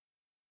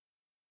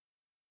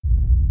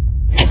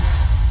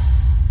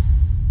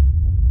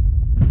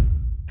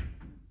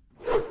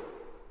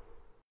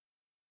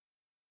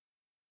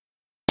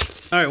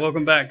All right,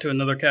 welcome back to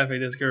another Cafe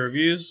Disco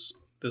Reviews.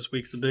 This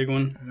week's the big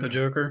one, The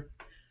Joker.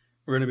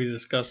 We're going to be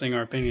discussing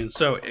our opinions.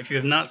 So, if you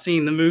have not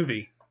seen the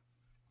movie,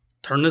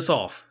 turn this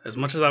off. As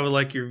much as I would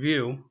like your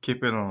view,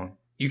 Keep it on.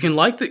 you can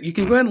You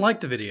can go ahead and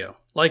like the video,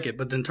 like it,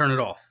 but then turn it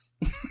off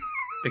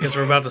because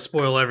we're about to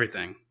spoil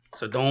everything.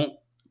 So don't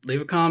leave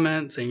a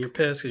comment saying you're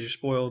pissed because you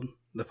spoiled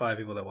the 5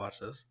 people that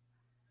watch this.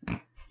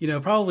 You know,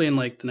 probably in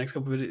like the next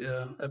couple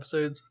of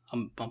episodes,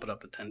 I'm bumping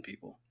up to 10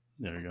 people.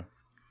 There you go.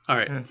 All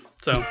right,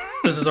 so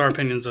this is our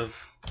opinions of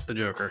the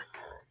Joker.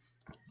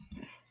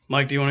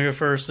 Mike, do you want to go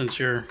first since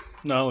you're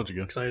No, I'll let you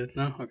go. excited?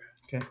 No?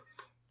 Okay.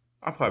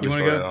 I'll probably You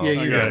want to go?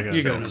 Yeah,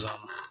 you go, Nizama.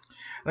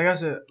 Like I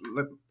said,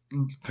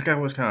 like I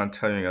was kind of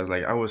telling you guys,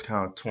 like I was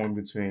kind of torn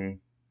between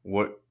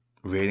what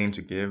rating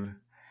to give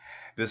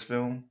this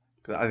film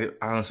because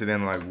I honestly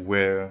didn't like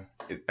where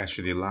it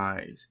actually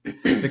lies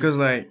because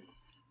like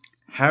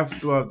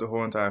half throughout the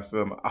whole entire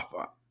film,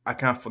 I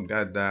kind of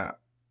forgot that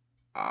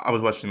I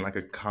was watching like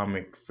a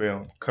comic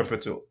film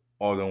compared to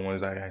all the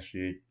ones that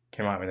actually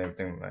came out and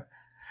everything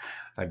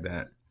like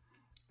that.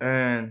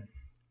 And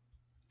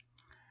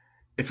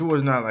if it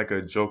was not like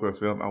a Joker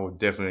film, I would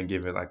definitely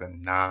give it like a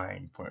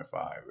 9.5.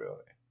 Really.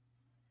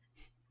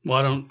 Well,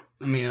 I don't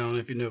know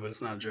if you knew, but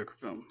it's not a Joker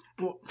film.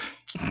 Well,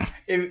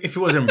 if it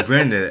wasn't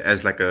branded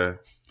as like a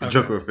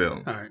Joker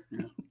film. All right.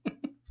 Yeah.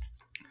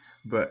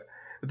 But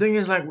the thing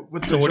is, like,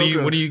 with the So what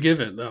Joker, do you give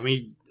it? I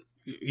mean,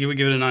 you would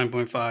give it a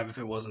 9.5 if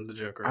it wasn't the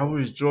Joker. I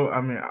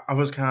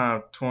was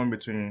kind of torn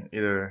between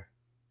either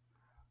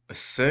a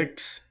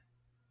 6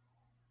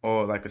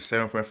 or like a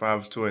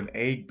 7.5 to an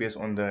 8 based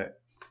on the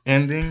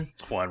ending.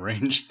 It's wide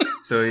range.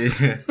 So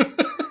yeah.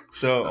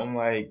 So I'm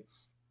like,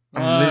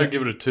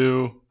 give it a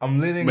 2. I'm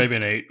leaning maybe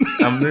an 8.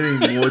 I'm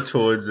leaning more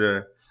towards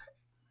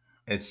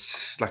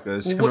it's like a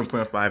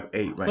 7.5,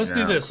 8 right Let's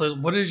now. do this. So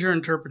what is your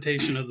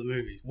interpretation of the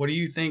movie? What do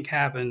you think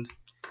happened,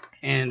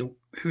 and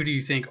who do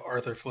you think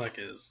Arthur Fleck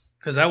is?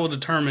 Because that will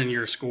determine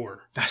your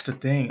score. That's the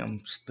thing.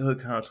 I'm still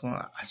kind of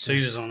torn. So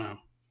you just don't know.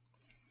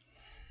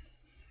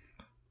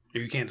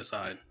 You can't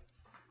decide.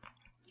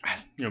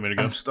 You want me to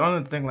go? I'm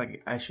starting to think like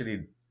it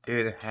actually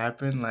did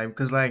happen, like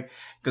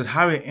because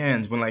how it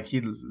ends when like he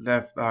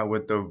left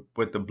with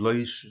the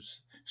bloody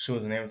shoes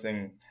and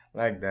everything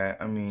like that.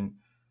 I mean,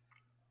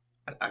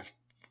 I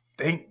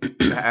think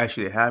that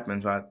actually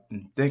happened. So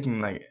I'm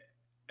thinking like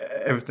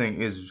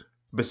everything is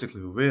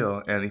basically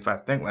real, and if I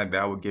think like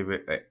that, I would give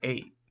it an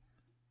 8.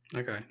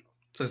 Okay.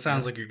 So it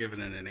sounds like you're giving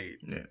it an 8.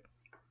 Yeah.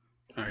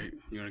 All right.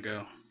 You want to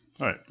go?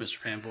 All right. Mr.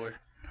 Fanboy?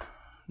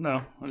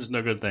 No, I just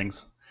know good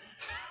things.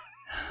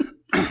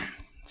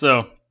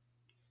 So,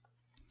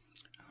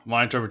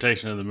 my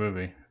interpretation of the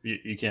movie,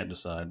 you can't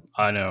decide.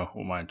 I know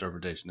what my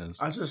interpretation is.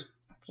 Uh,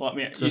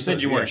 You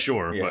said you weren't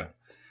sure, but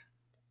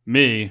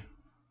me,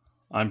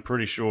 I'm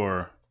pretty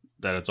sure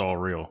that it's all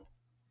real.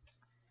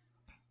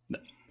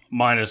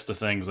 Minus the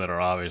things that are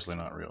obviously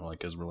not real,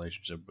 like his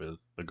relationship with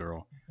the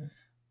girl.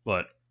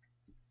 But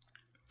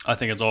I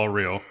think it's all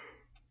real.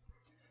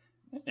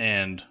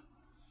 And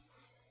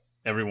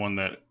everyone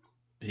that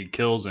he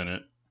kills in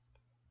it,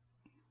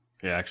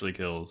 he actually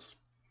kills.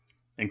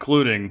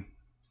 Including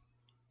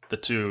the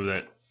 2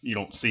 that you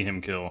don't see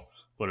him kill,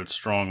 but it's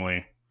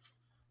strongly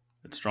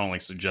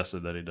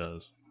suggested that he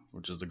does,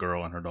 which is the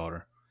girl and her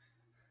daughter.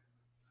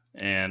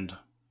 And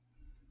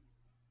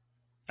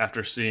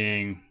after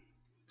seeing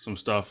some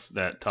stuff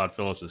that Todd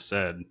Phillips has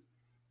said,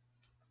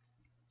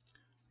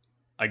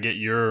 I get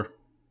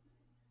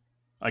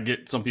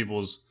some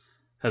people's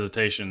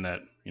hesitation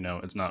that,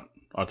 it's not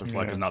Arthur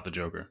Fleck is not the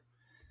Joker.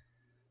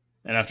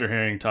 And after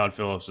hearing Todd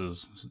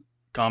Phillips's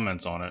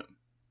comments on it,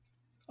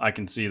 I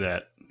can see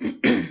that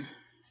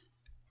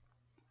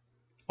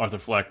Arthur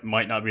Fleck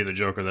might not be the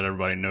Joker that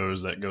everybody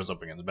knows that goes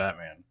up against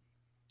Batman,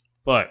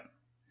 but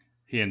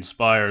he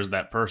inspires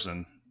that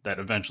person that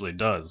eventually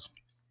does.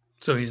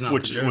 So he's not the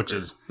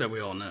Joker that we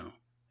all know.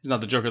 He's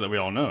not the Joker that we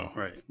all know.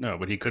 Right. No,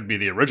 but he could be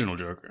the original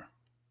Joker.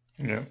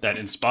 Yeah. That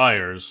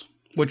inspires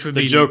which would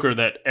the be Joker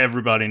that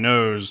everybody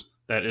knows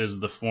that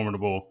is the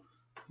formidable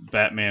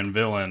Batman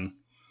villain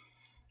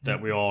that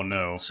we all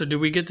know. So do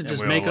we get to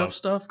just make up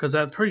stuff? Because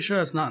I'm pretty sure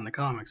that's not in the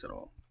comics at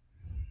all.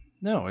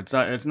 No, it's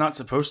not. It's not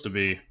supposed to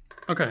be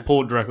okay.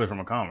 Pulled directly from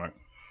a comic.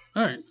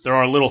 All right. There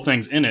are little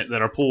things in it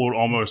that are pulled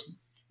almost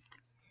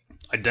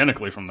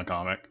identically from the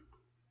comic,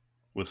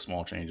 with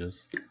small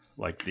changes,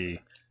 like the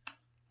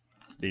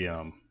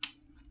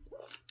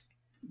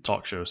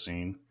talk show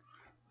scene.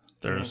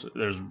 There's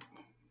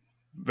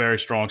very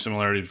strong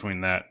similarity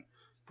between that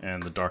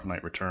and the Dark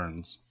Knight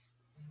Returns.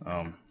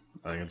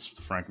 I think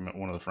it's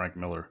one of the Frank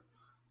Miller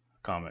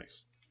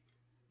comics.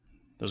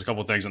 There's a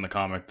couple things in the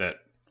comic that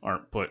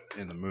aren't put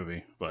in the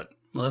movie, but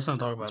let's not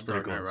talk about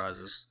Dark Knight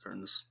Rises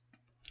during this.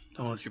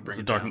 Don't let you bring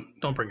it down.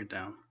 Don't bring it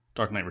down.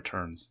 Dark Knight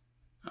Returns.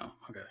 Oh,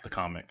 okay. The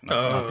comic,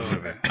 not the movie.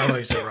 Okay. I thought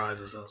you said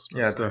Rises.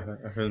 Yeah,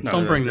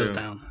 don't bring this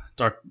down.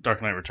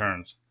 Dark Knight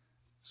Returns.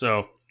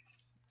 So,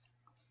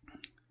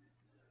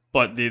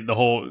 but the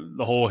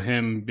whole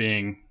him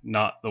being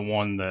not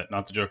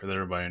the Joker that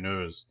everybody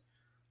knows.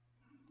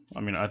 I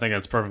mean, I think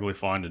that's perfectly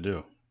fine to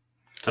do.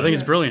 I think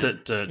it's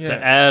brilliant. to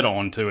add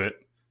on to it.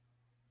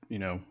 You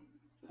know,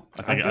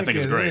 I think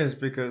it's great. It is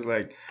because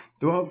like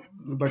throughout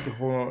like the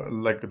whole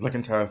like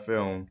entire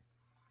film,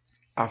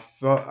 I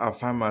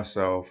find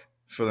myself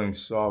feeling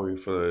sorry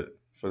for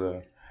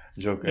the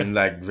Joker Yeah. and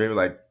like very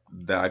like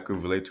that I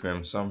could relate to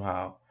him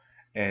somehow,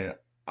 and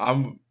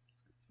I'm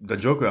the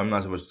Joker. I'm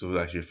not supposed to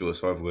actually feel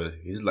sorry for.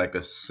 He's like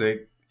a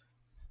sick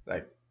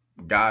like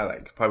guy,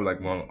 like probably like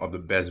one of the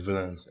best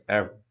villains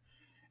ever.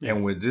 Yeah.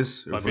 And with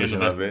this By being the version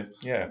best- of it,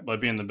 yeah, By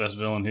being the best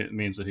villain, it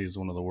means that he's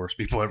one of the worst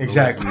people ever.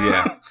 exactly,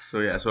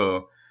 yeah.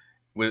 So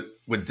with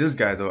this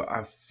guy though,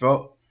 I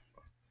felt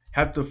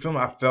half the film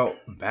I felt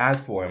bad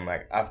for him.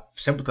 Like I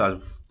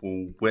sympathized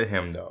with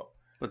him though.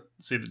 But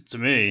see, to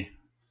me,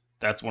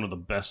 that's one of the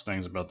best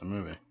things about the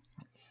movie,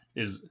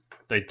 is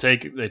they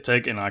take an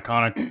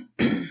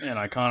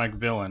iconic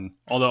villain,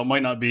 although it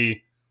might not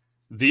be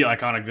the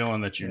iconic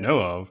villain that you know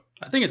of.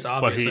 I think it's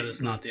obvious he- that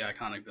it's not the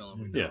iconic villain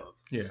we know of.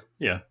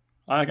 Yeah,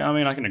 I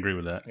mean I can agree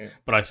with that. Yeah.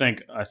 But I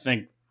think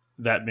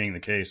that being the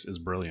case is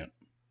brilliant.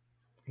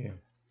 Yeah.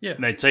 Yeah.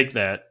 And they take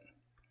that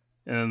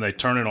and then they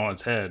turn it on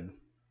its head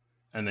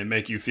and they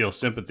make you feel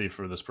sympathy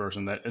for this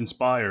person that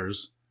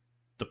inspires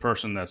the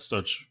person that's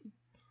such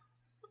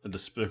a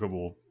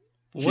despicable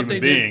What they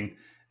human being,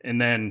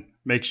 and then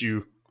makes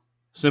you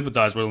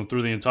sympathize with them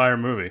through the entire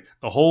movie.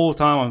 The whole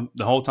time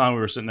we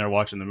were sitting there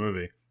watching the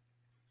movie,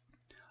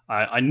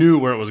 I knew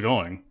where it was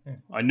going. Yeah.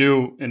 I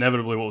knew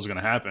inevitably what was going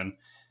to happen,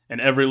 and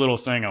every little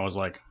thing I was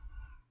like,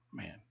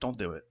 "Man, don't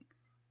do it!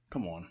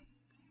 Come on,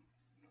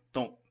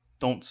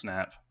 don't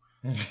snap."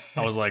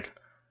 I was like,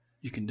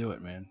 "You can do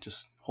it, man.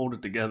 Just hold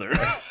it together."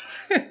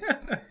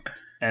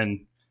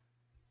 And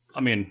I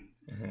mean,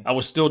 Mhm. I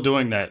was still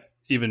doing that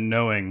even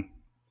knowing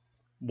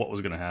what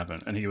was going to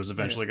happen, and he was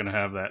eventually going to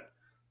have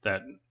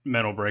that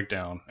mental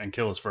breakdown and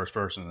kill his first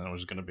person, and it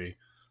was going to be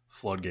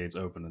floodgates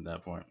open at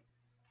that point.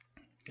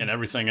 And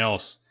everything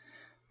else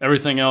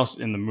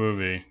in the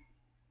movie,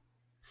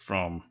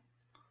 from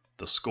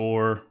the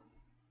score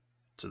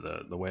to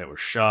the way it was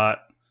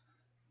shot,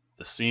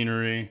 the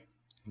scenery,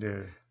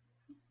 Yeah.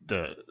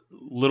 the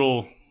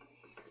little,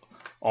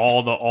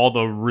 all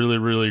the really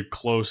really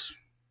close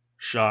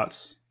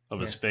shots of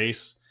his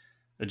face,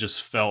 it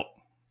just felt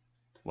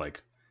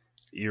like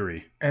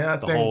eerie. And I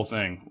The think whole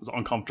thing was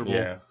uncomfortable,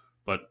 yeah,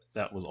 but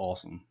that was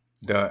awesome.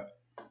 the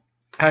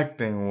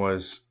acting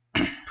was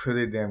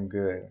pretty damn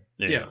good.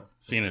 Yeah.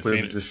 Phoenix Put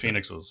it this-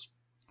 Phoenix was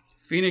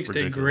Phoenix did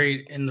Ridiculous.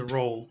 great in the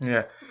role.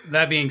 Yeah,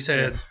 That being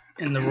said,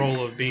 in the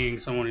role of being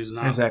someone who's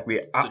not.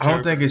 exactly. I Joker.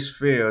 don't think it's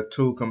fair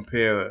to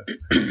compare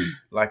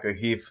like a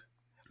Heath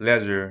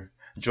Ledger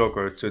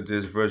Joker to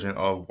this version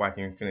of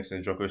Joaquin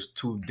Phoenix's Joker. It's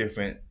two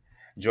different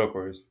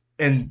Jokers,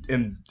 and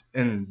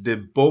they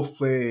both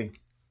play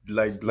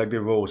like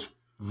their roles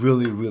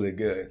really really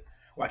good.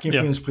 Joaquin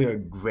Yeah. Phoenix played a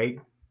great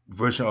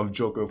version of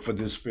Joker for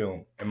this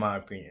film, in my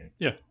opinion.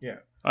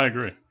 I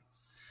agree.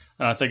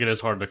 And I think it is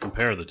hard to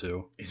compare the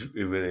two It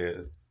really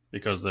is.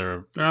 because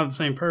they're They're not the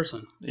same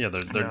person. they're No.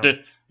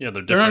 different.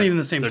 They're not even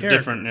the same They're character.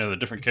 different. They're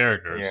different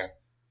characters. Yeah.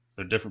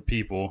 They're different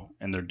people,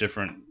 and they're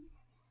different.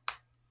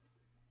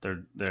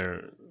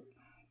 They're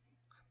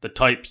the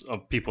types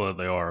of people that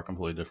they are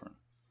completely different.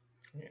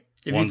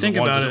 If you think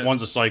about it,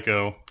 one's a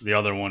psycho. The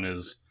other one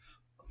is.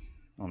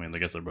 I mean, I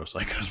guess they're both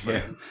psychos, but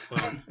Yeah.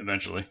 well,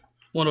 eventually,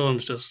 one of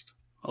them's just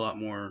a lot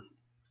more.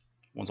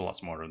 one's a lot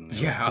smarter than the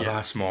other. Yeah, a Yeah.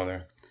 lot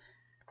smaller.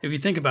 If you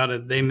think about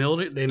it, they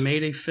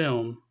made a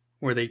film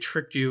where they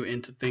tricked you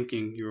into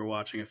thinking you were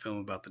watching a film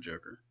about the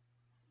Joker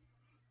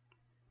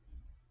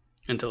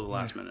until the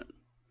last minute.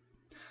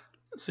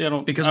 See, I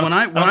don't Because I when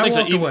don't I think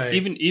so. walked away,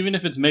 even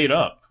if it's made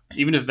up,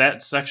 even if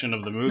that section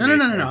of the movie. no.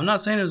 I'm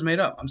not saying it was made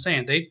up. I'm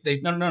saying they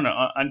No.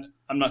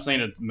 I'm not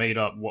saying it's made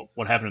up.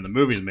 What happened in the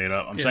movie is made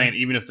up. I'm Yeah. saying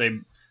even if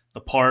the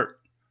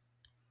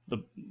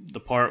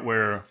part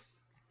where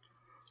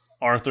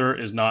Arthur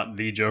is not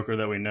the Joker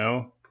that we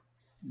know,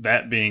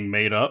 that being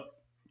made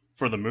up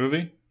for the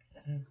movie,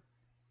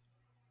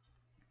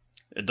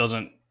 it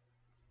doesn't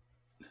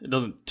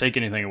take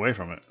anything away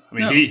from it. I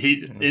mean, No.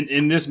 he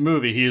in this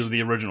movie he is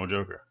the original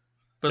Joker.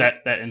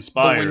 But- that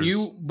inspires.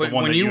 But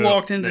when you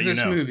walked into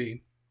this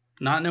movie,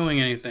 not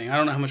knowing anything, I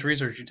don't know how much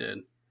research you did.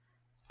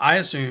 I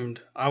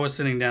assumed I was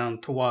sitting down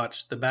to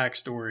watch the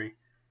backstory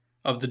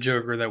of the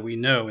Joker that we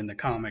know in the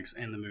comics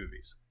and the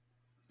movies.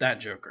 That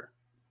Joker.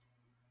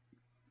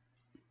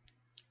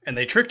 And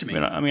they tricked me,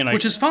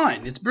 which is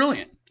fine. It's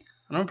brilliant.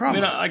 I don't have a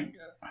problem.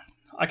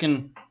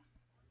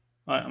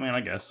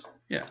 I guess.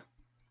 Yeah.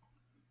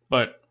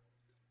 But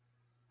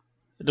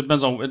it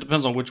depends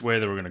on which way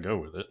they were going to go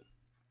with it.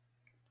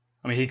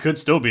 I mean, he could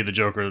still be the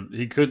Joker.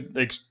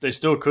 They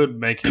still could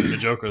make him the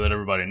Joker that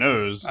everybody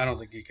knows, I don't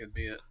think he could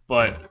be it.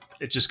 but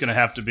it's just going to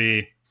have to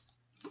be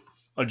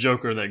a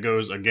Joker that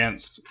goes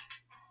against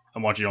a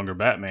much younger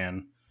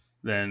Batman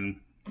than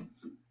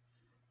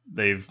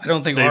I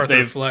don't think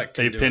Arthur Fleck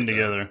can they do pinned it, though.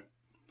 together.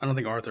 I don't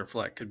think Arthur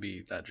Fleck could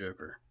be that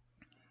Joker.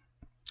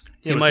 Yeah,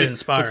 He but might see-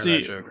 inspire but see-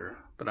 that Joker,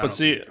 but I but don't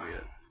see- think he could be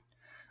it.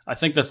 I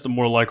think that's the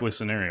more likely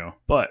scenario,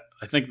 but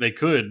I think they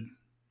could.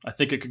 I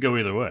think it could go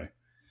either way.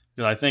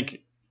 'Cause I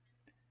think,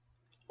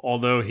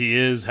 although he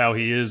is how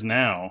he is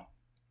now,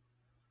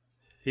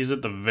 he's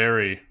at the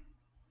very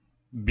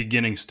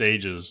beginning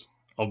stages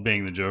of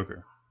being the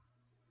Joker.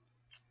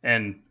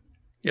 And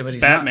Yeah, but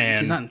Batman-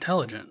 he's not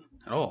intelligent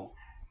at all.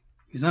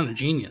 He's not a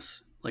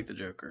genius like the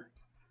Joker.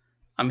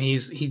 I mean,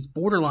 he's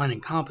borderline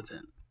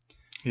incompetent.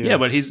 yeah,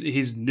 but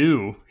he's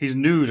new. He's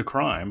new to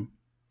crime.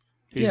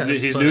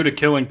 Yes, He's but- new to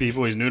killing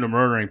people. He's new to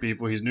murdering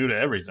people. He's new to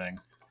everything.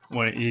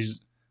 When he's,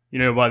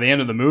 by the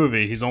end of the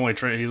movie, he's only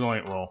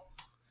well,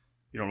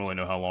 you don't really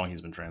know how long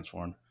he's been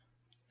transformed.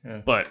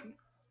 Yeah. But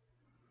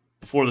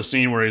before the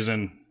scene where he's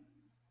in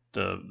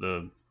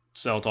the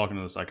cell talking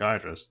to the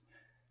psychiatrist,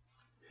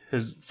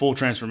 his full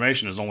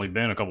transformation has only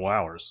been a couple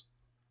hours.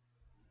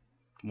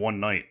 One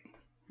night.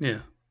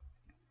 Yeah.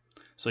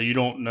 So you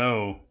don't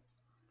know.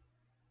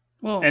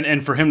 Well,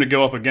 And for him to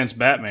go up against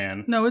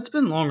Batman, no, it's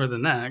been longer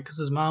than that because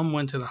his mom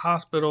went to the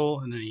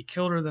hospital and then he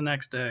killed her the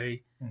next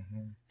day,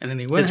 and then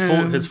he went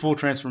home his full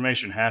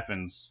transformation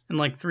happens in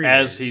like 3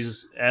 as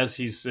days.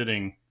 he's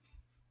sitting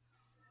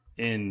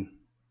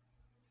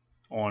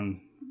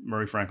on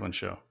Murray Franklin's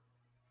show,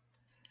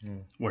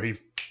 where he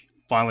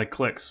finally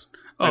clicks.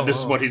 That this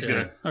is what he's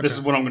gonna. okay. This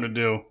is what I'm gonna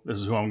do. This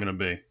is who I'm gonna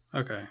be.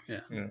 Okay, yeah.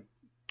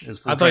 His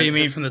full I thought you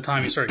mean from the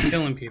time he started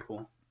killing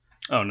people.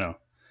 Oh no,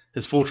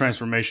 his full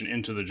transformation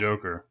into the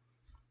Joker,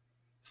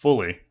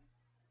 fully,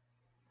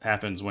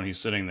 happens when he's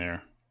sitting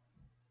there,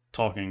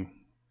 talking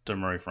to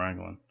Murray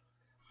Franklin,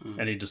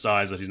 and he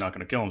decides that he's not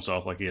going to kill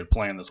himself like he had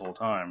planned this whole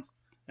time,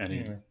 and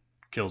he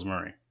kills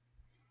Murray.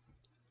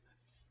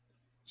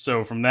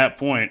 So from that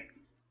point,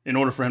 in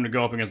order for him to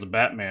go up against the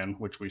Batman,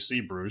 which we see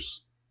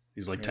Bruce,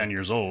 he's like 10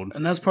 years old.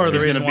 And that's part of the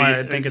He's reason gonna why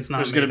I think it's not.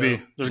 There's going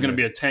to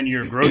be a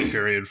 10-year growth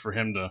period for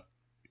him to,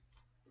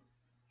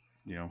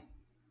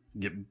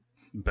 get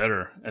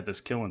better at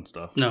this killing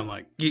stuff. No,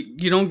 Mike,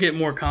 you don't get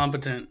more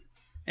competent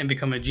and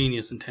become a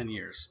genius in 10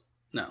 years.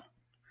 No,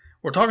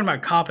 we're talking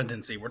about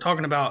competency. We're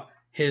talking about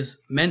his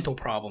mental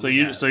problems. So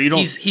you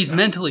don't. He's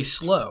mentally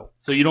slow.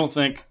 So you don't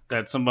think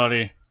that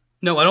somebody?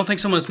 No, I don't think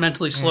someone that's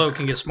mentally slow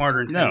can get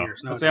smarter in 10 No,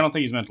 years. No, I don't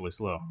think he's mentally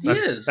slow. He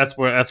is. That's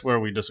where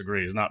we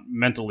disagree. He's not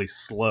mentally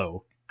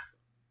slow.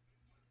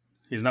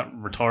 He's not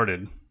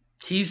retarded.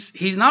 He's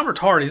not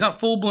retarded. He's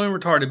not full blown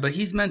retarded, but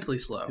he's mentally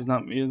slow. He's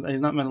not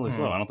mentally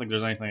slow. I don't think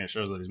there's anything that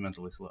shows that he's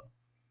mentally slow.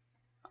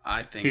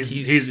 I think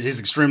he's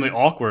extremely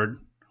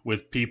awkward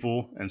with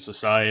people and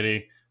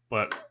society,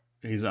 but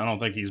I don't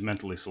think he's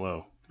mentally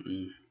slow.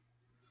 I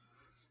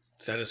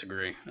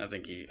disagree. I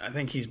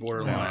think he's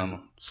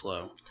borderline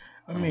slow.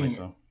 I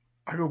mean,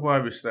 I could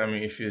probably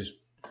say, if you just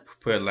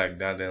put it like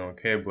that, then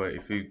okay. But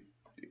if we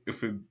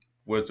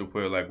were to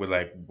put it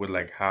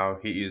with how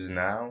he is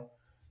now,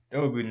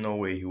 there would be no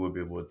way he would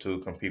be able to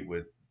compete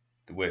with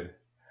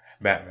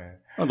Batman.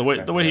 Oh, the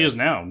way he is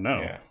now, no.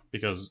 Yeah.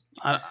 Because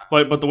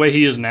but the way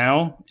he is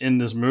now in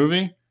this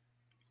movie,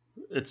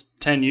 it's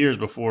 10 years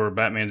before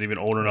Batman's even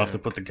old enough to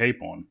put the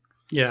cape on.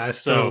 Yeah, I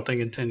still don't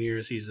think in 10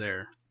 years he's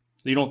there.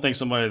 You don't think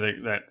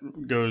somebody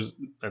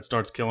that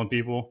starts killing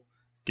people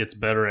gets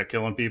better at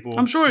killing people?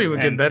 I'm sure he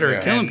would get better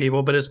at killing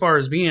people, but as far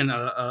as being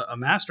a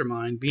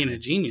mastermind, being a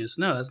genius,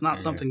 no, that's not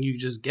something you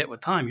just get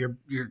with time. You're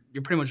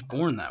pretty much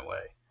born that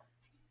way.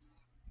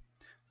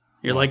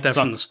 You're like that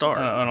from the start.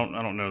 I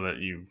don't know that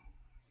you.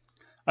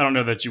 I don't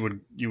know that you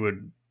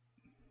would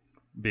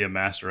be a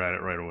master at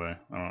it right away.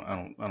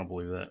 I don't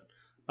believe that.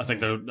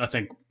 I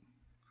think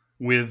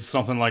with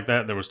something like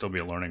that, there would still be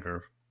a learning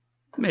curve.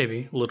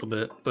 Maybe a little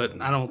bit, but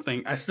I don't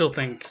think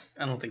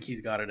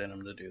he's got it in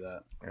him to do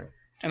that. Yeah.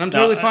 And I'm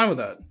totally fine with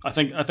that. I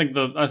think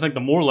the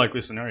more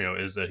likely scenario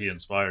is that he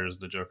inspires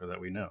the Joker that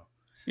we know.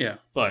 Yeah.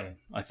 But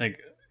I think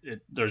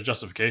there's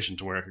justification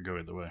to where it could go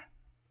either way.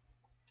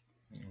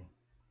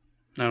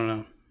 I don't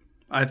know.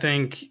 I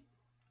think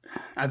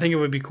it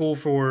would be cool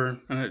for,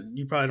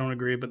 you probably don't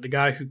agree, but the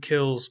guy who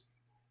kills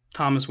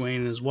Thomas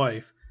Wayne and his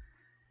wife,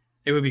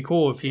 it would be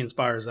cool if he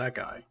inspires that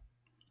guy,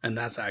 and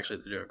that's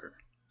actually the Joker.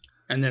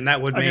 And then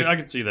that would make I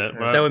could see that.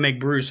 But that would make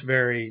Bruce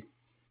very,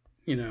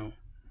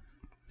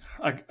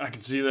 I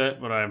can see that,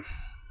 but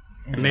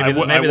maybe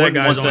that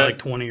guy's only like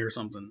 20 or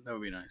something. That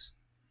would be nice.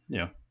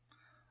 Yeah,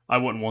 I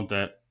wouldn't want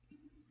that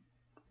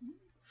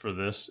for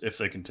this if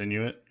they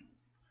continue it.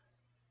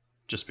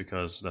 Just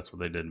because that's what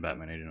they did in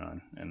Batman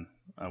 '89, and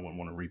I wouldn't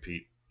want to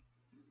repeat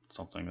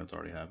something that's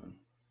already happened.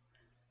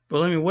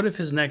 Well, I mean, what if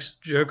his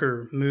next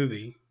Joker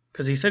movie?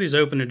 Because he said he's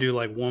open to do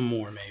like one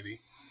more, maybe.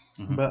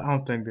 Mm-hmm. But I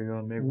don't think they're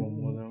gonna make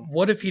one more though.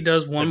 What if he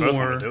does one they both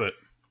more? Want to do it.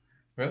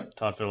 Really?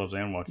 Todd Phillips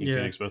and Joaquin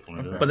Phoenix both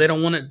want to do it. But they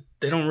don't want it.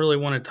 They don't really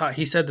want to tie.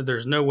 He said that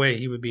there's no way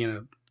he would be in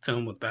a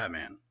film with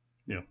Batman.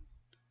 Yeah.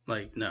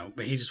 Like no,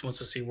 but he just wants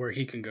to see where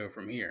he can go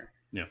from here.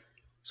 Yeah.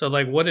 So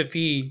like, what if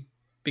he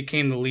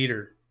became the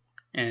leader,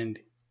 and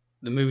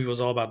the movie was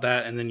all about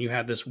that, and then you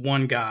had this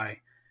one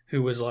guy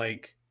who was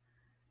like,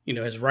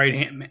 his right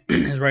hand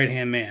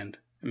man,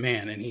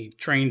 and he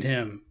trained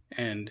him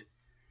and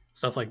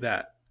stuff like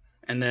that,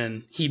 and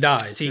then he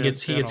dies. He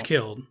gets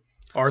killed.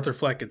 Arthur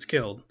Fleck gets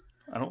killed.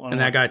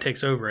 And that guy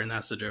takes over, and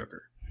that's the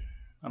Joker.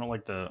 I don't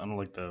like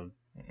the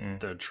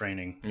the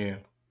training Yeah.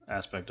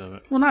 aspect of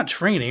it. Well, not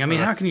training. I mean,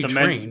 Or how can you the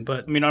train?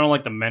 But I mean, I don't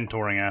like the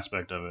mentoring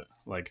aspect of it.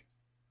 Like,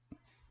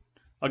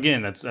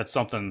 again, that's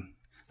something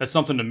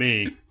to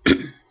me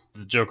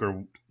the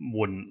Joker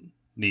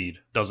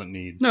doesn't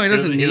need. No, he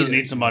doesn't He need it.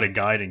 need somebody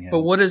guiding him.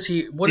 But what is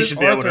he? What He is should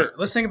be able Arthur? to-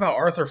 Let's think about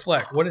Arthur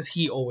Fleck. What has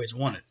he always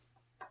wanted?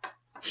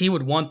 He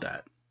would want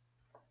that.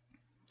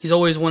 He's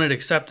always wanted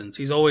acceptance.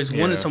 He's always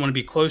wanted Yeah. someone to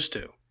be close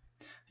to.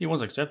 He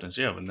wants acceptance,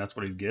 yeah, and that's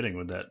what he's getting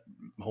with that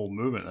whole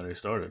movement that he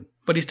started.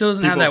 But he still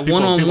doesn't have that People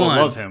one-on-one.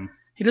 love him.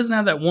 He doesn't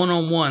have that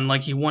one-on-one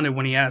like he wanted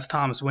when he asked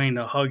Thomas Wayne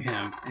to hug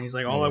him. And he's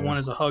like, all I Yeah. want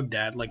is a hug,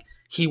 Dad. Like,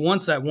 he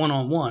wants that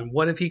one-on-one.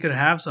 What if he could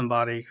have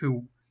somebody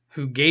who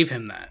gave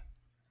him that?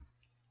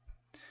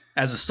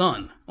 As a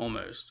son,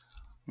 almost.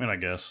 I mean, I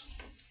guess.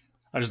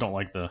 I just don't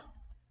like that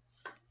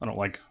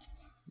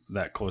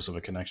close of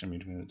a connection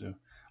between the two.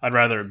 I'd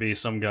rather it be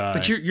some guy.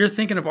 But you're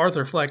thinking of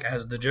Arthur Fleck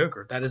as the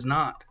Joker. That is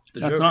not the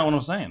That's Joker. not what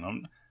I'm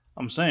saying.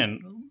 I'm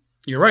saying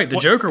You're right. The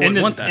Joker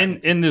would want that.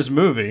 In this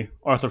movie,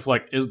 Arthur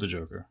Fleck is the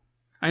Joker.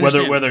 I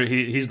understand. Whether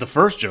he's the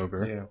first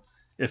Joker, Yeah.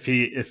 if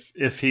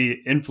he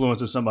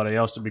influences somebody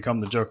else to become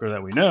the Joker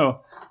that we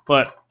know,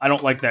 but I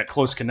don't like that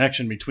close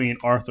connection between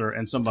Arthur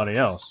and somebody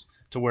else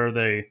to where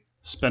they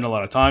spend a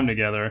lot of time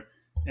together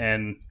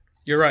and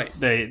You're right.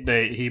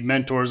 he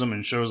mentors them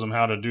and shows them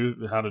how to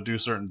do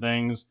certain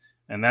things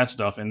and that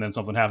stuff, and then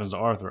something happens to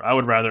Arthur. I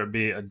would rather it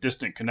be a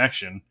distant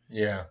connection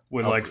Yeah.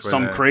 with I'll like prefer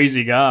some that.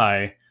 crazy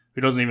guy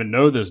who doesn't even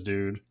know this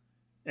dude,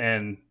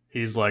 and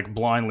he's like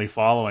blindly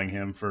following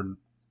him for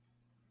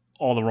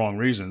all the wrong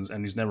reasons,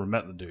 and he's never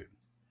met the dude.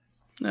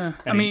 Yeah.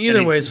 I And mean, he- either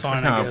and he- way is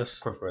fine, I kinda guess.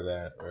 prefer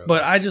that. Really.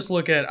 But I just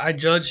I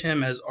judge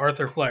him as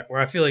Arthur Fleck,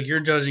 where I feel like you're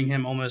judging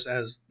him almost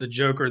as the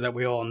Joker that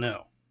we all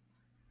know.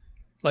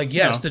 Like,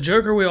 yes, No. the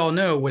Joker we all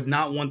know would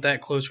not want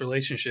that close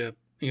relationship.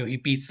 You know, he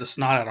beats the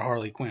snot out of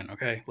Harley Quinn,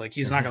 okay? Like,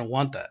 he's not going to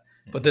want that.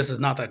 But this is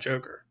not that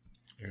Joker.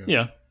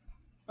 Yeah.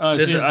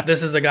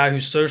 This is a guy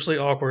who's socially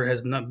awkward,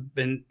 has not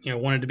been,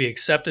 wanted to be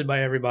accepted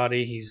by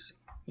everybody. He's,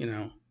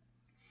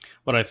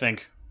 But I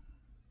think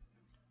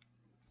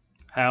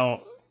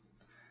how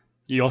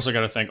you also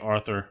got to think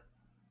Arthur.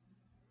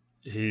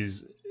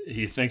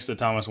 He thinks that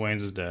Thomas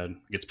Wayne's is dead.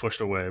 Gets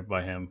pushed away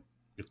by him.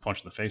 Gets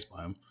punched in the face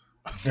by him.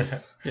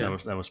 Yeah.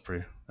 That was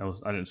pretty.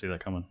 I didn't see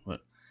that coming.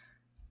 But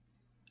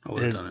I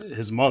would have done it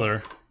his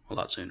mother, a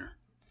lot sooner.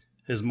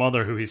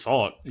 who he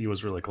thought he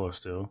was really close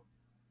to,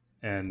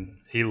 and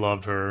he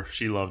loved her.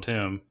 She loved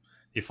him.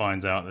 He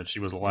finds out that she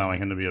was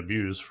allowing him to be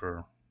abused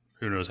for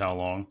who knows how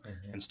long,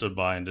 and stood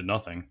by and did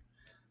nothing.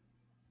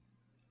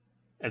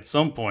 At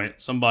some point,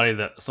 somebody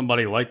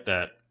like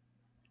that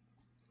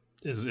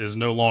is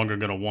no longer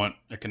going to want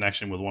a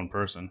connection with one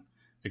person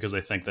because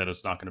they think that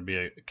it's not going to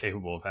be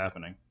capable of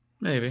happening.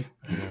 Maybe.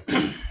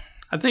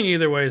 I think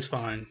either way is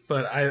fine,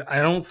 but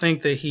I don't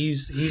think that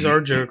he's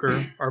our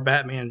Joker, our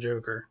Batman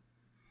Joker.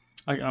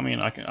 I mean,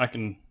 I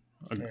can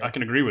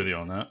agree with you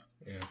on that.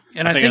 Yeah.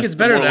 And I I think think that's it's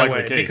better more that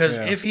likely way case. because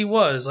Yeah. if he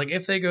was, like,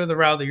 if they go the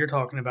route that you're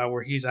talking about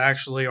where he's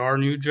actually our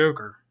new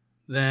Joker,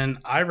 then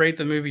I rate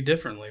the movie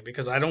differently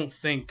because I don't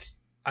think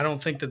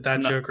that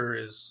No. Joker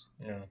is.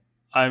 Yeah.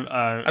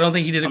 I don't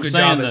think he did a I'm good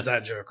saying job as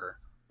that Joker.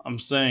 I'm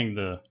saying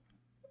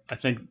I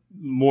think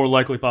more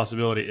likely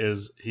possibility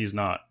is he's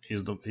not. He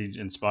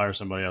inspires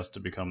somebody else to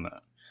become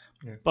that.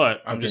 Yeah.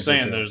 But I I'm just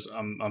think so, saying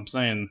too. I'm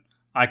saying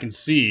I can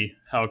see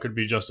how it could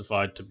be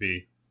justified to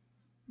be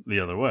the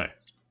other way.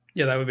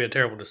 Yeah, that would be a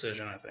terrible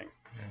decision, I think.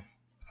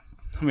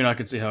 I mean, I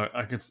could see how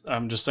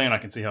I'm just saying I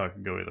can see how it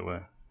could go either way.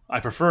 I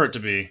prefer it to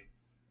be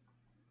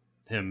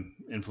him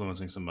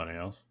influencing somebody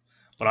else,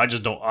 but I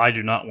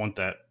do not want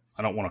that.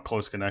 I don't want a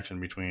close connection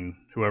between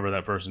whoever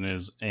that person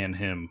is and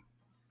him.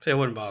 See, it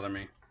wouldn't bother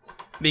me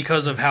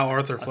because of how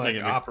Arthur I Fleck think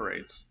it'd be-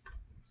 operates.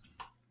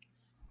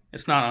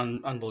 It's not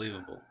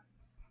unbelievable.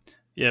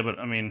 Yeah, but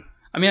I mean,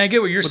 I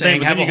get what you're But saying.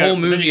 then Have you a gotta- whole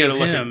but then movie you of gotta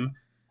look at- him,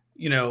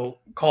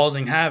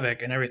 causing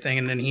havoc and everything,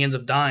 and then he ends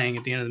up dying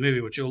at the end of the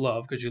movie, which you'll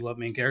love because you love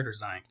main characters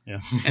dying. yeah.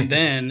 And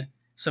then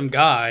some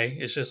guy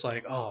is just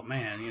like, oh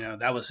man,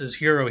 that was his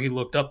hero he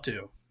looked up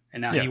to,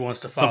 and now Yeah, he wants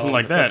to follow Something in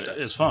like the that footsteps.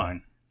 is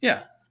fine.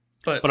 Yeah,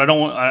 but But I don't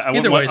want. I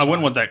Either way is wouldn't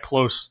fine. want that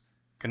close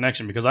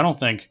connection because I don't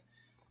think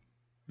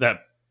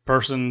that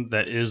person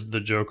that is the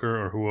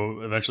Joker or who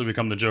will eventually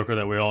become the Joker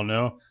that we all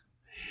know,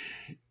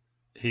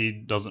 he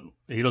doesn't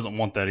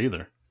want that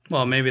either.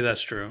 well, maybe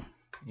that's true.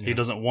 He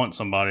doesn't want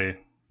somebody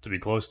to be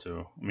close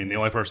to. I mean, the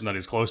only person that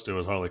he's close to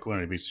is Harley Quinn.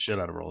 He beats the shit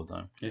out of her all the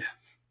time. Yeah.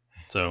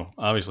 So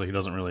obviously he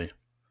doesn't really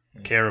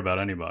care about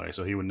anybody,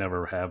 so he would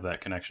never have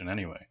that connection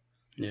anyway.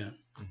 Yeah,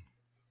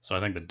 So I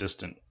think the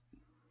distant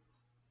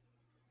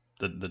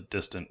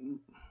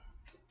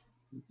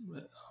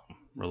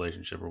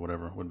relationship or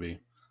whatever would be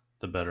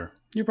the better.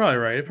 you're probably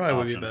right. It probably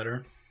would be Option.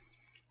 better.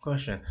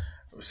 Question.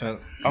 So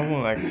I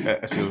want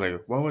ask you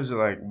what was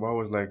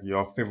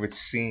your favorite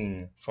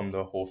scene from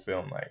the whole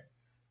film like?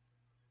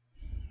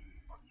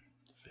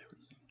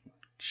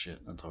 Shit,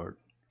 that's hard.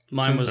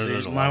 Mine was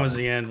There's a mine lot. was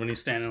the end when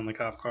he's standing on the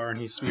cop car and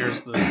he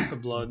smears the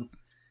blood.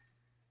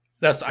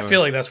 I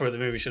feel like that's where the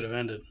movie should have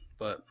ended,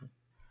 but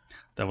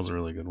That was a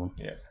really good one.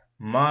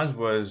 Mine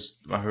was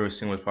my favorite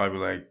scene was probably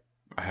like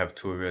I have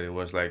two really. It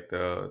was like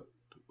the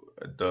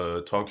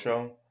talk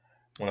show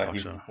when like Talk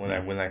he show, when yeah.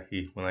 like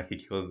when like he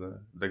killed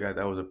the guy.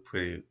 That was a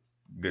pretty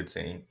good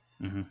scene.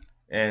 Hmm.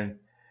 And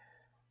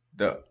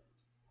the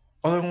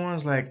other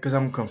ones like because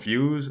I'm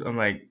confused. I'm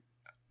like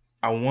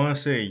I want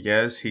to say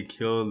yes, he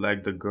killed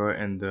like the girl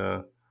and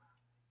the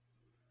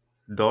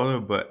daughter,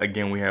 but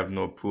again we have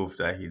no proof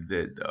that he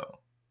did though.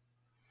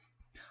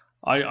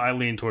 I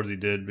lean towards he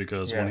did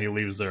because when Yeah. he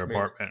leaves their Makes-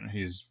 apartment,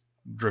 he's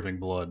dripping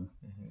blood,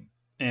 Mhm.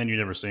 and you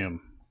never see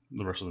him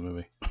the rest of the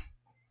movie.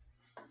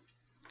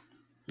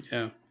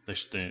 Yeah. They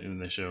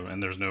show,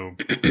 and there's no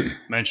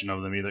mention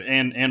of them either.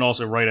 And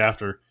also right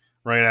after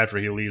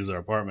he leaves their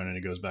apartment and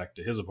he goes back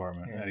to his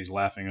apartment Yeah. and he's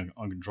laughing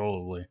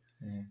uncontrollably,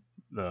 Mhm.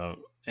 the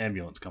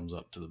ambulance comes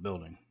up to the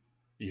building.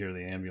 You hear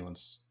the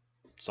ambulance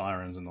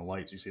sirens and the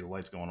lights. You see the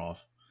lights going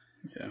off.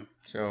 Yeah.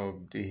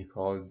 So did he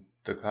call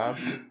the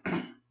cops?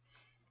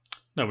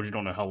 No, but you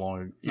don't know how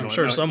long. I'm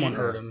sure someone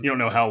heard him. You don't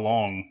know how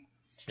long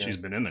Sure. she's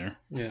been in there.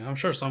 Yeah, I'm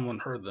sure someone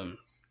heard them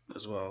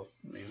as well.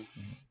 I mean,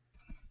 Mm-hmm.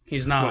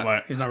 he's not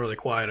Well, he's not really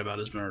quiet about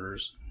his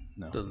murders.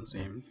 No. Doesn't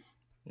seem.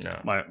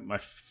 No. My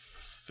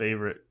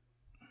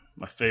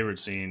favorite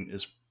scene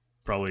is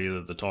probably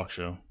either the talk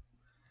show,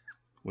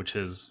 which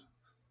is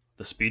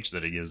the speech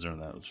that he gives during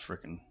that was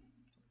freaking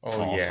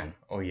Oh yeah. awesome.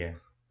 Oh yeah.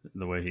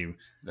 the way he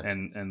Yeah.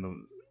 and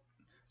the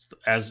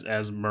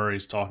as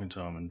Murray's talking to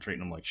him and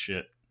treating him like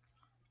shit,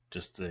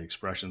 just the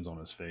expressions on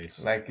his face.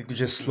 Like you could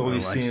just slowly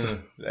I like see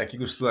him. Like you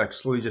could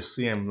slowly just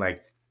see him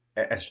like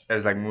as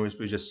like movies,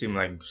 we just see him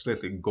like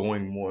slowly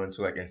going more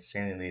into like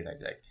insanity, like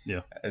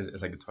Yeah.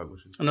 as like a talk.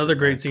 Another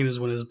great scene is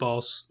when his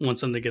boss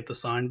wants him to get the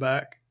sign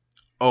back.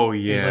 Oh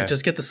And yeah. He's like,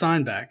 just get the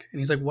sign back. And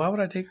he's like, why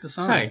would I take the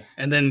sign? Sign.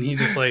 And then he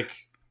just like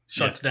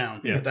shuts down.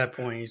 Yeah. At that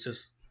point, he's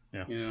just,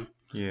 Yeah. you know.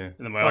 yeah. And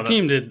then my other,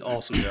 Joaquin did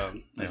awesome job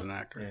as Yeah. an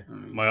actor. Yeah. I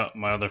mean,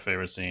 my other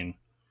favorite scene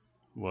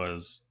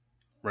was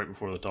right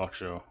before the talk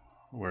show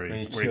where When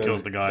he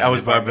kills the guy. I in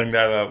was the about to apartment. bring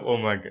that up. Oh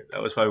my god,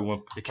 that was probably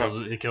one. He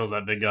kills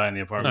that big guy in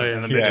the apartment, Oh, yeah.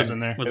 and the Yeah. bitch is in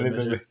there. With And the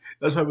then midget.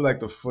 that's probably like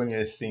the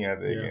funniest scene I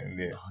think. Yeah. In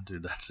there. Oh,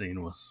 dude, that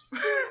scene was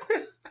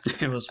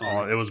it was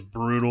fun. it was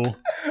brutal.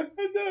 I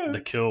know.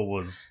 The kill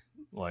was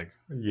like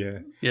Yeah.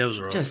 Yeah, it was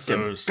rough. Just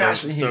so-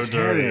 bashing so his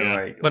dirty, head in, yeah.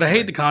 like. But I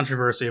hate the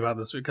controversy about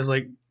this because,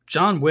 like,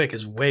 John Wick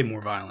is way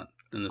more violent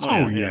than this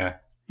Oh movie. yeah.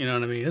 You know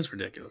what I mean? It's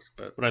ridiculous.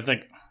 But But I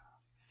think,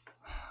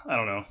 I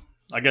don't know.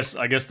 I guess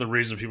the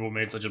reason people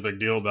made such a big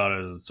deal about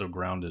it is it's so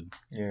grounded.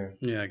 Yeah.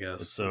 yeah, I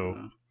guess. It's so-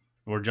 Uh,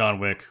 Where John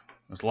Wick,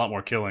 it's a lot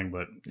more killing,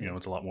 but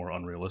it's a lot more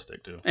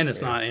unrealistic too. and it's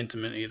Yeah. not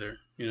intimate either.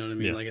 You know what I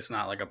mean? Yeah. Like, it's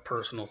not like a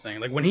personal thing.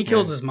 Like, when he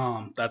kills his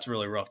mom, that's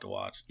really rough to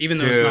watch. Even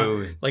though it's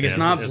Dude. not, like, it's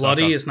Yeah, not it's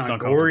bloody, it's not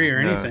gory or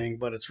uncomfortable. anything,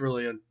 but it's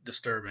really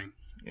disturbing.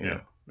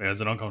 Yeah. Yeah,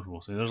 it's an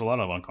uncomfortable scene. There's a lot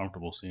of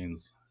uncomfortable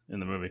scenes in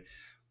the movie,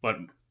 but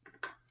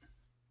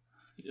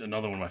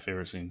another one of my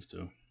favorite scenes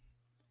too,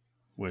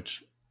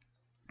 which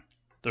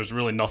there's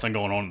really nothing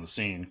going on in the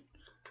scene,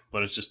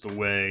 but it's just the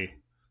way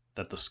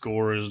that the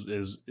score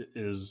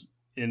is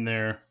in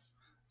there,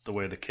 the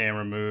way the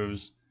camera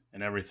moves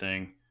and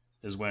everything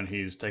is when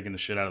he's taking the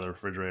shit out of the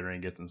refrigerator and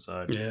he gets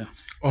inside. Yeah.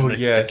 Oh the,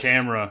 yes. the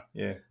camera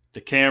Yeah.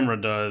 the camera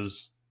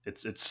does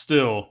it's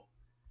still,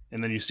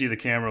 and then you see the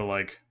camera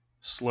like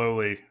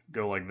slowly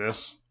go like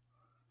this,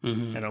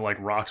 Hmm. and it like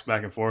rocks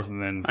back and forth,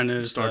 and then I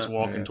noticed starts that.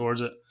 walking Yeah.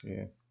 towards it.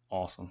 Yeah.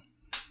 Awesome.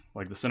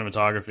 Like the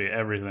cinematography,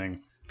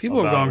 everything. People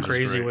have about it gone was just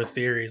crazy great. with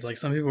theories. Like,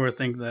 some people would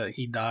think that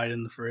he died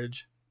in the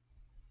fridge.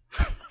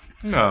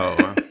 No.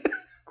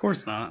 Of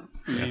course not.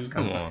 I mean,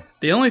 Come on.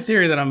 The only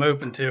theory that I'm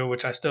open to,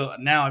 which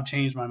now I've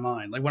changed my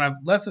mind. Like, when I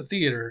left the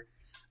theater,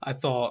 I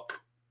thought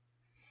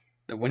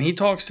that when he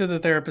talks to the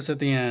therapist at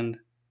the end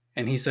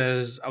and he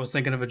says, I was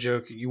thinking of a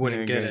joke, you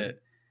wouldn't Yeah, get yeah.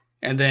 it.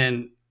 And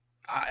then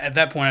at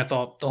that point, I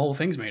thought the whole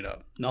thing's made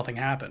up. Nothing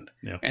happened.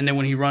 Yeah. And then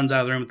when he runs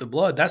out of the room with the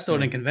blood, that still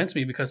Mm. didn't convince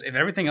me, because if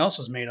everything else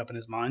was made up in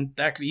his mind,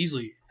 that could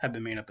easily have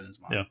been made up in his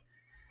mind. Yeah.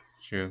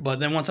 True. But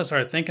then once I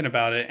started thinking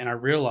about it and I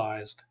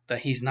realized that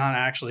he's not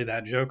actually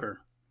that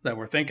Joker that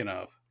we're thinking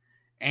of.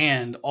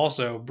 And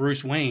also,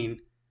 Bruce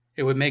Wayne,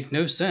 it would make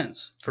no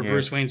sense for Yeah.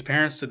 Bruce Wayne's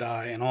parents to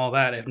die and all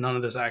that if none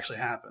of this actually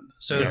happened.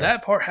 So Yeah.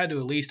 that part had to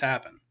at least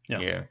happen, Yeah.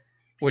 Yeah.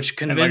 which like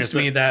I convinced said-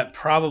 me that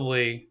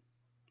probably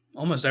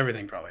almost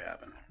everything probably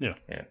happened. Yeah.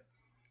 Yeah.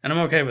 And I'm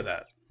okay with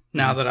that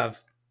now that I've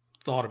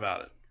thought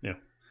about it.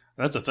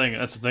 That's the thing.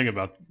 That's the thing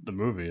about the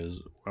movie is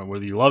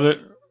whether you love it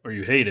or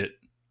you hate it,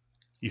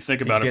 you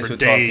think about it gets for you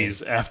talking.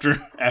 days after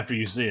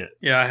you see it.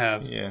 Yeah, I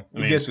have. Yeah. I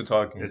mean, He gets to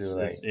talking It's, to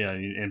like. it's yeah,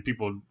 and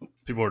people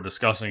are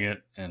discussing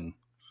it, and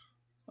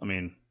I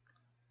mean,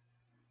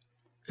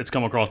 it's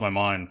come across my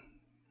mind.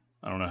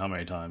 I don't know how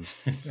many times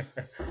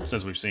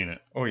since we've seen it.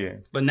 Oh yeah.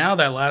 But now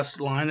that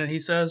last line that he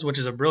says, which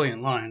is a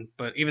brilliant line,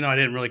 but even though I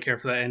didn't really care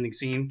for that ending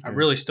scene, I Mm.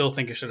 really still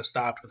think it should have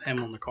stopped with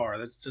him on the car.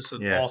 That's just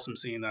an Yeah. awesome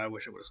scene that I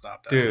wish it would have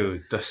stopped at.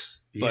 Dude.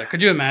 That's. But Yeah.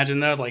 could you imagine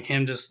that? Like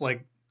him just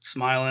like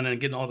smiling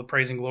and getting all the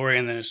praise and glory,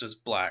 and then it's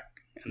just black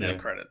and then Yeah.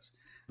 credits.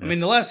 I Yeah. mean,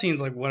 the last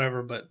scene's like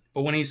whatever, but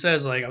when he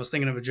says like, I was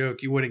thinking of a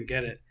joke, you wouldn't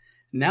get it.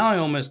 Now I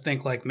almost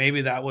think like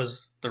maybe that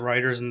was the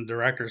writers and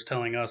directors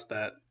telling us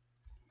that,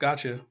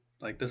 gotcha,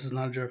 like this is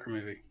not a Joker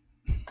movie.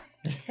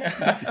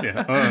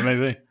 Yeah,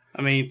 maybe.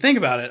 I mean, think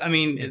about it. I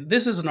mean,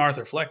 this is an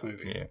Arthur Fleck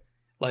movie. Yeah.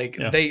 Like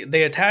Yeah.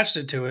 they attached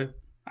it to it,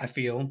 I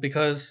feel,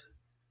 because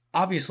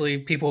obviously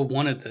people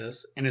wanted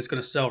this and it's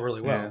going to sell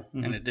really well,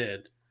 Yeah. and it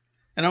did.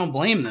 And I don't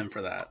blame them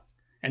for that.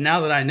 And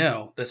now that I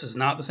know this is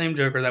not the same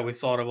Joker that we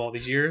thought of all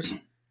these years,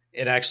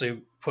 it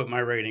actually put my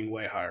rating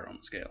way higher on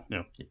the scale.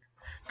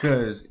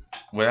 Because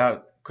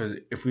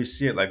if we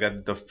see it like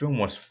that, the film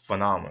was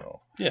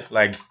phenomenal. Yeah.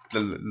 Like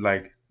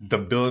the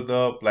build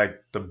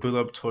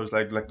up towards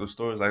like the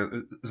story is like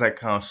it's like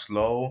kind of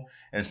slow,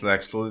 and it's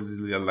like slowly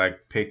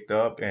like picked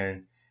up,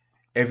 and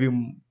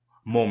every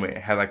moment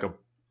had like a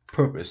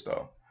purpose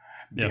though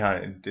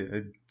behind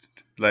it.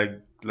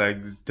 Like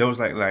there was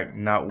like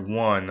not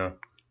one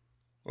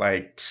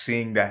like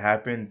scene that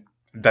happened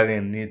that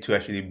didn't need to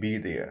actually be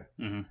there.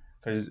 Mhm.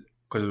 Because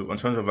in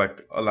terms of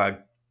like a lot of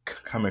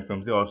comic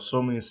films, there are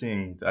so many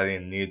scenes that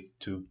didn't need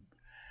to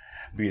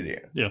be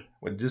there. Yeah.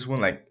 But this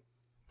one, like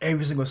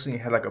every single scene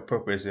had like a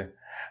purpose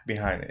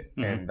behind it,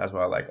 Mhm. and that's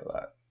what I like a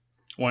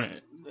lot.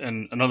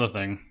 And another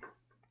thing,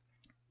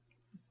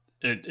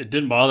 it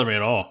didn't bother me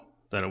at all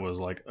that it was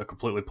like a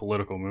completely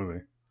political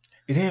movie.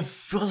 It didn't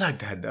feel like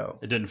that though.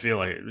 It didn't feel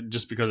like it,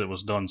 just because it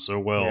was done so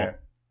well Yeah.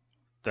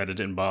 that it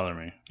didn't bother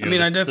me. I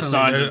mean, I definitely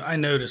signs I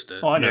noticed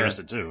it. Oh, I Yeah. noticed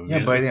it too.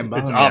 Yeah, but it it's, didn't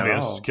bother it's me at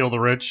obvious. all. Kill the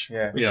rich.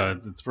 Yeah. Yeah,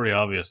 it's pretty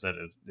obvious that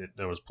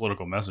there was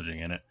political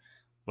messaging in it.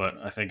 But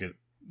I think it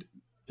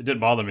didn't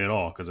bother me at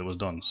all because it was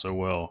done so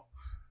well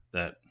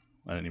that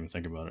I didn't even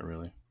think about it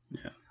really.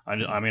 Yeah.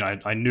 I mean,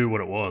 I knew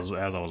what it was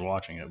as I was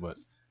watching it, but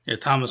Yeah,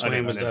 Thomas I Wayne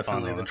didn't- was I didn't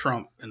definitely ponder the on it.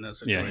 Trump in that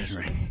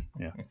situation.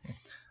 yeah, right. Yeah.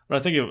 But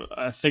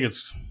I think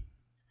it's.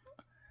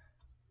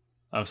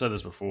 I've said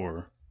this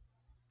before.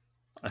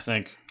 I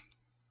think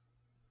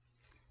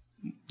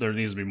there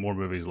needs to be more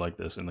movies like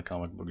this in the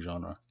comic book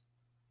genre.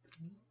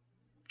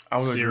 I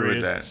would agree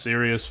with that.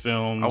 Serious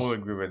films I would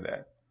agree with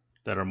that.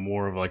 that are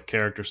more of like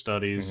character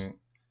studies Mhm.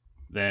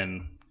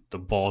 than the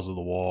balls of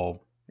the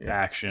wall Yeah.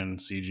 action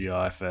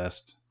CGI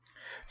fest.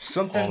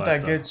 Something all that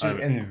that stuff.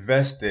 gets you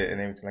invested and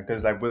everything.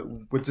 Because like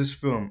with this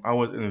film, I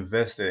was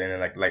invested in it.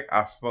 Like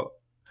I felt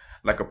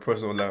like a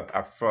personal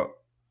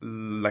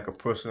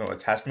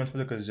attachment to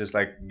it because it just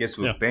like gets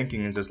you Yeah.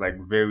 thinking and just like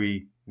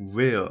very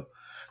real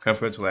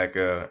compared to like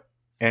a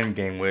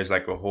Endgame where it's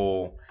like a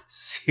whole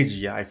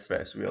CGI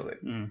fest really.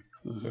 Mm.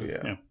 So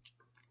yeah. Yeah.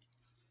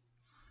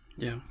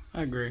 Yeah,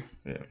 I agree.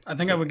 Yeah. I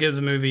think I would give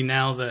the movie,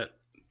 now that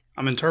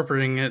I'm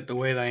interpreting it the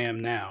way that I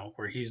am now,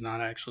 where he's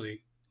not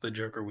actually the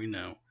Joker we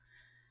know,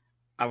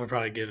 I would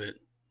probably give it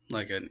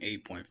like an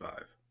 8.5,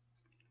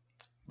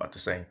 About the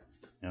same.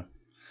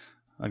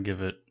 I'd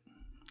give it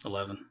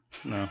 11.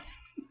 no.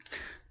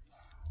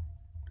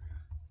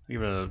 I'd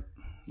give it a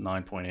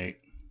 9.8.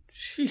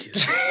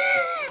 Jeez.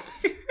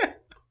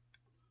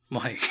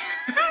 Mike.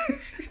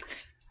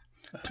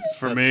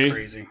 For That's me,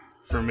 crazy.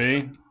 For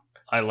me,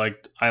 I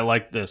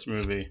liked this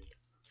movie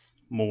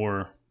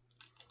more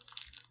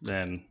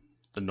than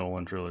the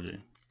Nolan trilogy. Do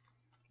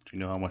you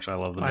know how much I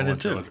love the I Nolan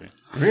did too. trilogy?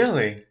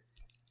 Really?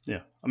 Yeah,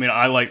 I mean,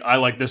 I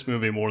like this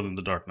movie more than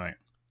The Dark Knight.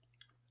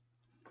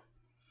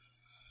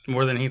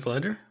 More than Heath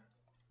Ledger?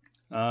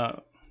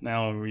 Now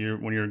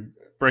when you're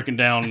breaking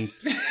down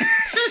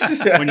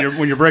when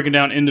you're breaking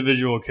down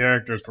individual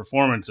characters'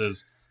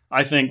 performances,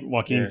 I think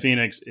Joaquin Yeah.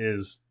 Phoenix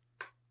is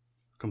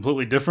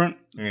completely different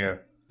Yeah.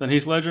 than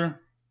Heath Ledger,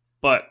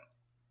 but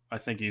I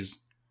think he's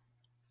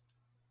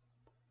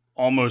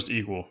almost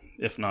equal,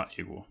 if not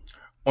equal.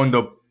 On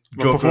the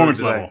Joker performance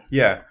that, like, level.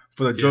 yeah.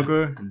 For the Yeah.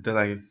 Joker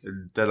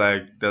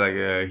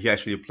that he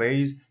actually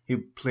plays, he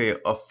played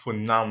a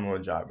phenomenal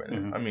job in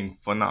it. Mhm. I mean,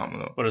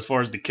 phenomenal. But as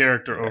far as the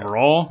character Yeah.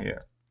 overall, Yeah.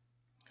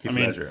 I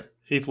mean, Ledger.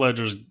 Heath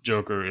Ledger's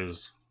Joker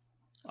is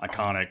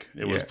iconic.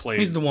 It was Yeah. played.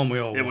 He's the one we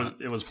all it want.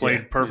 was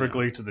played Yeah.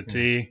 perfectly to the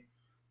T.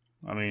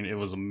 I mean, it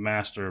was a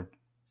master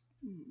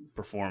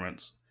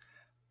performance.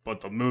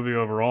 But the movie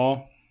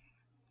overall,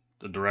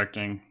 the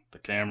directing, the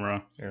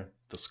camera, Yeah.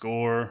 the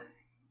score,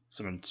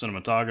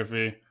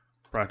 cinematography,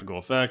 practical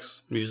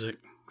effects, Music.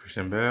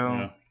 Christian Bale. you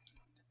know,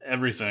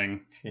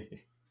 everything. We're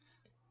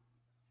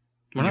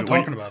not When-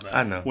 talking about that.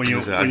 I know. When you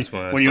I just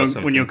wanna when throw you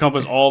something.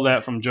 encompass all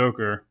that from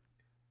Joker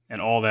and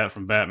all that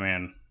from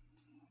Batman,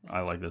 I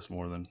like this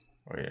more than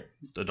Oh yeah.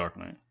 The Dark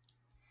Knight.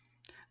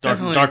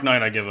 Definitely. Dark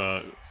Knight I give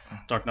a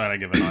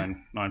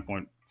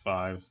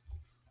 9.5.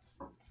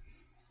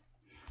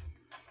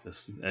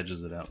 This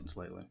edges it out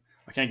slightly.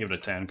 I can't give it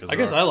a 10 because I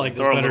guess I like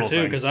this better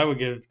too, because I would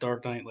give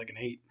Dark Knight like an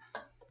 8.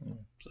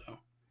 So,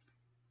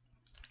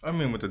 I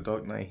mean, with the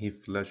Dark Knight,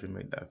 Heath Ledger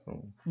made that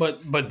film.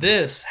 but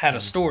this had a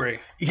story.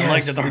 Yes,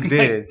 unlike the Dark it Knight.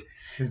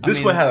 did. This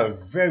mean, one had a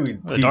very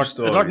the deep Dark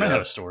story. The Dark Knight yeah.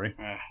 had a story.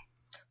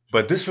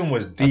 But this one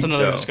was deep. That's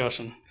another though.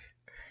 discussion.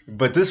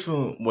 But this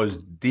one was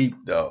deep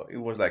though. It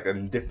was like a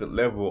different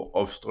level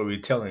of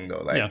storytelling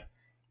though. Like, Yeah.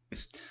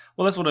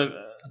 Well, that's what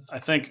I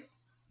think.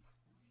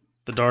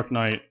 The Dark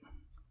Knight,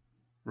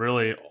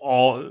 really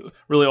all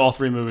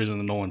three movies in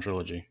the Nolan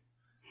trilogy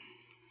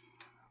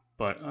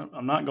but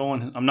I'm not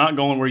going. I'm not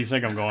going where you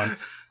think I'm going.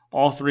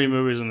 All three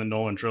movies in the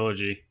Nolan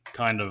trilogy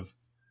kind of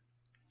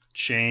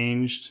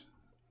changed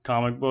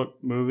comic book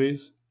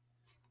movies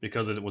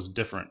because it was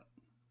different.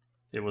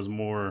 It was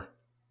more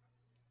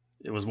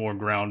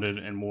grounded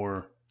and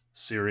more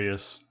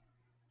serious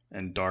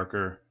and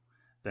darker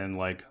than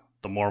like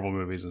the Marvel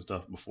movies and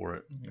stuff before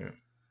it. Yeah.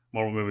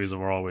 Marvel movies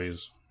were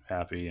always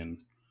happy and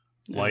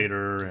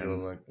lighter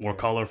and like, more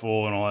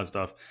colorful and all that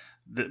stuff.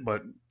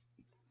 But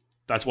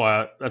that's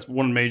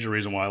one major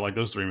reason why I like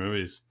those three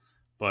movies.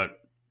 But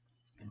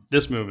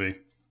this movie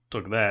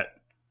took that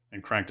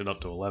and cranked it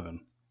up to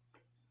 11.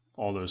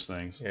 All those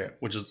things. Yeah.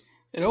 Which is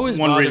It always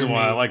one bothered reason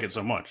why I me. like it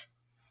so much.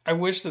 I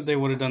wish that they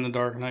would have done The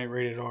Dark Knight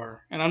rated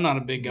R. And I'm not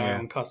a big guy Yeah.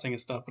 on cussing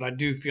and stuff, but I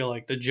do feel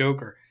like the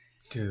Joker.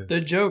 Dude.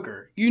 The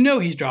Joker. You know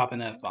he's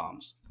dropping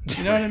F-bombs.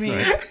 You know what I mean?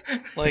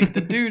 Right. Like,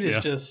 the dude is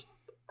Yeah. just,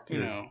 you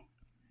Dude. know.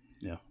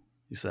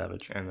 He's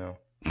savage. I know.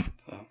 So.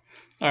 All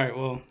right,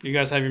 well, you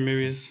guys have your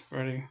movies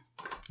ready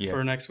Yeah.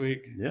 for next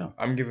week? Yeah.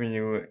 I'm giving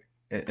you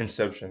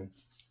Inception.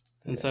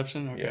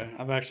 Inception? Okay. Yeah.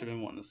 I've actually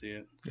been wanting to see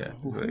it. Yeah,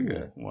 really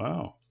good.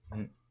 Wow.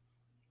 Mhm.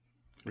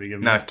 What are you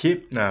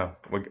giving Now,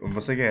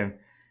 once again,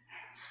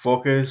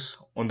 focus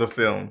on the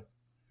film.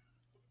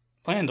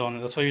 Planned on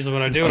it. That's usually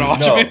what I do when I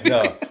watch a No, movie.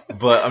 no.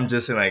 But I'm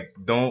just saying, like,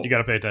 don't. You got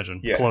to pay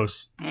attention. Yeah.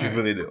 Close. All You right.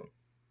 really do.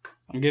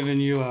 I'm giving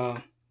you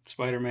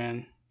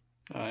Spider-Man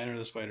Enter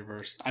the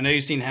Spider-Verse. I know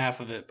you've seen half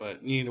of it,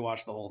 but you need to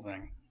watch the whole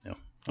thing. Yeah.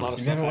 A lot of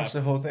You stuff never watched happens.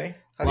 the whole thing?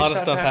 A lot of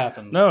stuff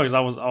happens. No, because I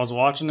was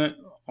watching it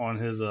on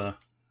his the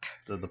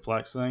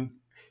Plex thing,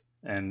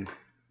 and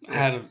I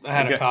had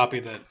Okay. a copy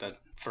that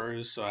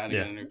froze, so I had to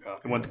Yeah. get a new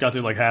copy. got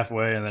through like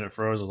halfway, and then it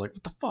froze. I was like,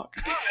 "What the fuck?"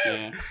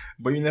 Yeah.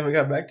 But you never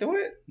got back to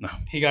it?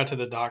 He got to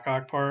the Doc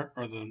Ock part,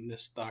 or the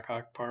Miss Doc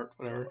Ock part,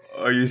 whatever.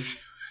 Are you?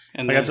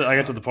 And I got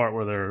then to the part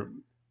where they're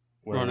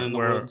running in the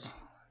woods.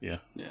 yeah,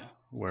 Yeah.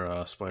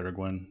 where Spider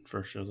Gwen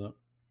first shows up.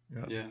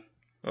 Yeah.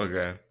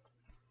 Okay.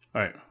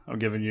 All right, I'm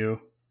giving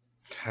you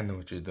I know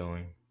what you're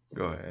doing.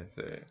 Go ahead.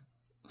 Say it.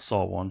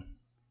 Saw 1.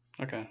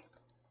 Okay.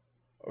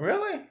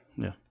 Really?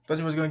 Yeah. Thought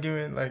you was gonna give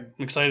me like. I'm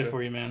excited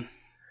for you, man.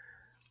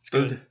 It's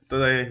good.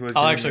 Thought he was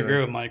I'll giving actually me, agree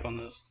like- with Mike on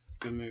this.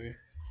 Good movie.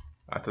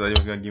 I thought he was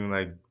gonna give me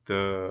like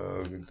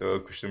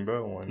the Christian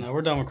Bale one. No,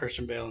 we're done with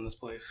Christian Bale in this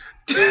place.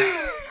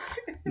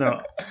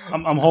 No,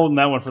 I'm holding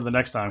that one for the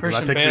next time because I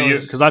Christian picked for Bale you.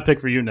 is- Because I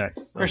picked for you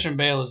next. So. Christian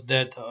Bale is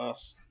dead to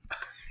us.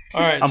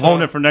 All right. I'm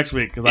holding it for next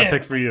week because I Yeah.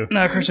 picked for you.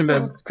 No, Christian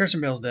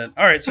Bale's dead.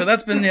 All right, so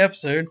that's been the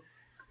episode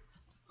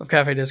of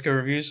Cafe Disco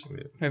Reviews.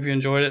 Hope you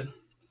enjoyed it.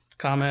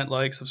 Comment,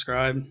 like,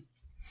 subscribe.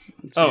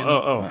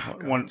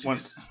 God, One.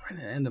 just right at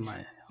the end of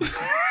my.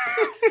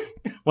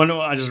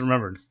 I just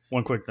remembered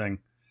one quick thing.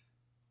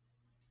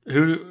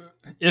 If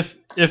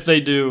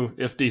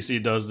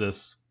DC does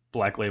this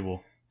Black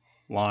Label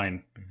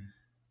line,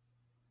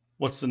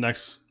 what's the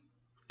next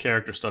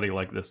character study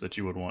like this that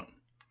you would want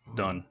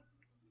done?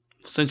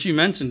 Since you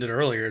mentioned it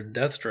earlier,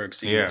 Deathstroke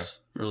seems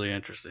really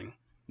interesting.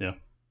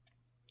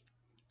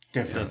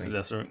 Definitely.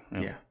 Deathstroke.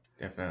 Yeah,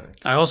 definitely.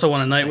 I also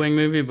want a Nightwing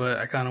movie, but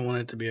I kind of want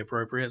it to be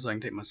appropriate so I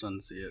can take my son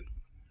to see it.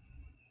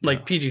 Like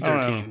Yeah. PG-13. I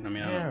I don't mean,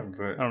 Yeah, I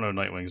but don't know.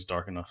 Nightwing's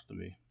dark enough to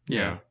be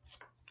yeah.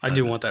 I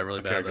do want that really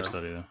a bad character though.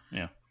 study though.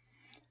 Yeah.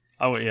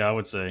 I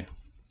would say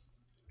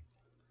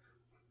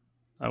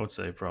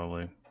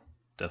probably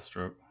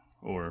Deathstroke,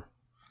 or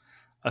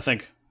I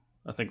think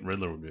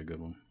Riddler would be a good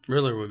one.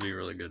 Riddler would be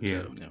really good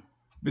Yeah. too. Yeah.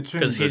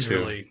 between Because the he's two,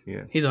 really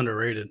yeah. he's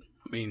underrated.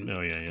 I mean,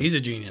 Oh yeah. he's a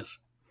genius.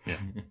 Yeah.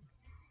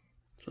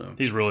 So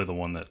He's really the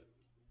one that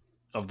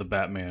of the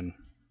Batman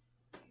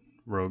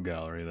rogue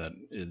gallery that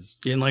is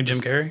you didn't like Jim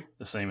Carrey?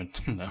 the same.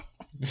 No,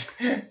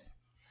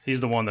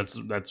 he's the one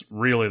that's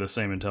really the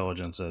same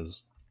intelligence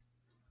as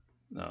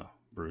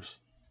Bruce,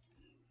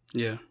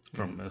 Yeah.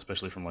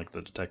 especially from like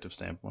the detective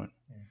standpoint.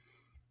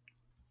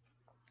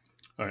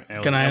 All right,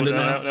 Can I end it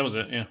now? That was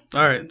it. Yeah.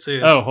 All right. See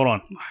ya. Oh, hold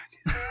on.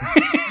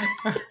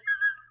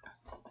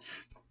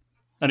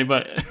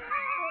 Anybody?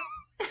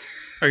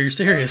 Are you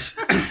serious?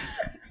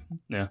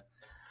 Yeah.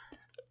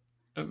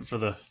 For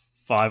the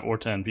 5 or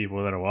 10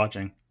 people that are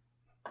watching,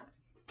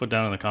 put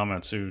down in the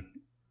comments who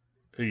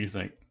you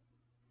think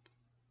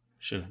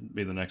should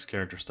be the next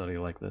character study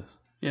like this.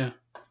 Yeah.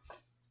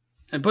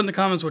 And put in the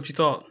comments what you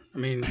thought. I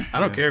mean, I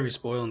don't Yeah. care if you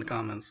spoil in the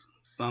comments.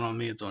 It's not on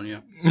me, it's on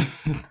you.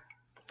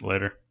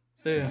 Later.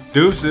 See ya.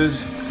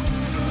 Deuces.